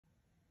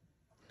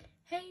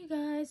Hey you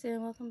guys,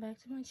 and welcome back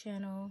to my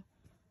channel.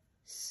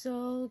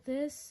 So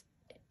this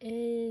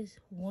is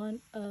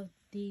one of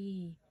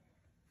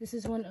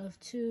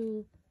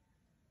two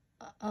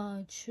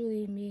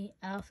Truly Me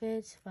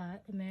outfits by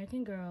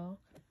American Girl.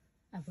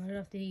 I bought it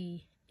off the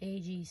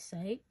AG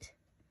site,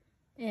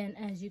 and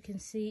as you can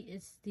see,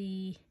 it's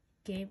the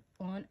Game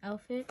On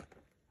outfit.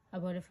 I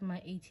bought it for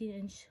my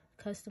 18-inch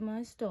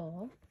customized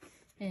doll,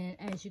 and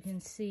as you can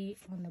see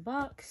on the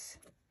box,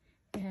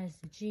 it has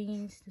the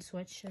jeans, the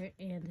sweatshirt,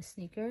 and the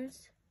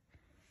sneakers.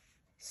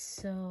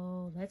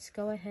 So let's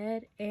go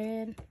ahead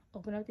and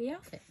open up the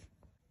outfit.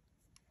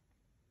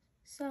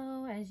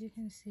 So as you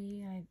can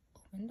see, I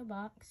opened the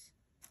box.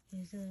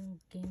 Here's a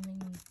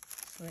gaming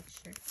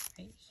sweatshirt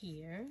right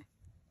here.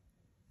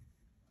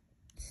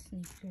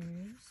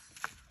 Sneakers.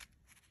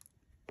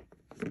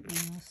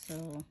 And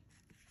also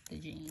the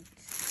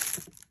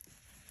jeans.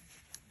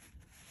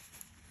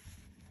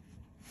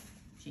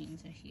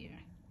 Jeans are here.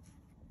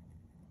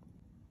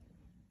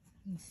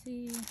 You can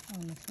see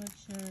on the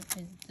sweatshirt,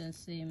 it does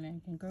say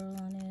American Girl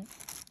on it.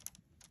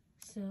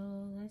 So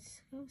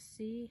let's go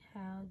see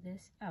how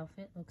this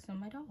outfit looks on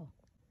my doll.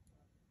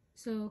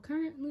 So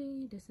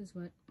currently, this is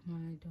what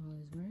my doll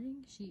is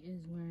wearing. She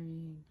is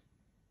wearing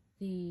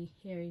the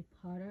Harry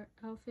Potter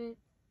outfit,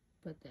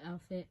 but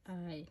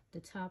the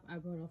top I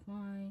brought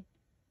offline.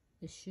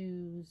 The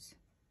shoes,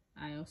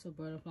 I also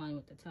brought offline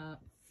with the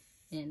top,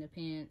 and the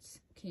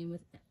pants came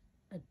with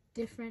a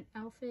different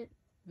outfit.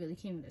 Really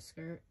came with a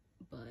skirt,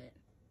 but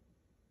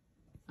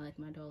I like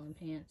my doll in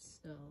pants,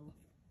 so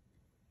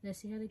let's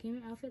see how the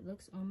gaming outfit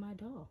looks on my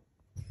doll.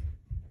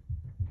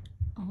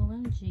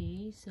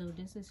 OMG, so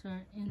this is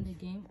her in the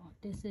game.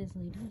 This is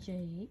Lady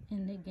J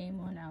in the Game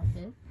On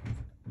outfit.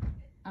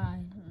 I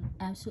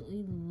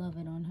absolutely love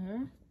it on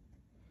her.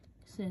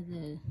 So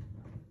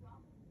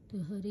the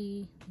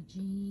hoodie, the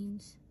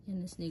jeans,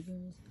 and the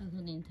sneakers. I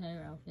love the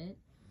entire outfit.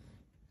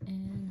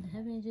 And the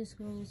headband just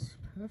goes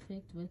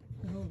perfect with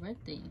the whole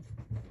red thing.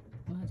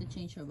 I'll have to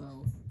change her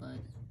bow, but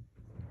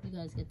you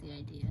guys get the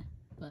idea.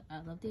 But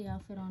I love the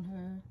outfit on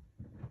her.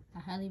 I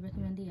highly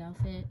recommend the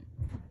outfit.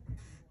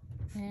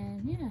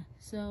 And yeah,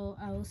 so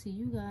I will see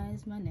you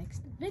guys in my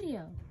next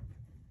video.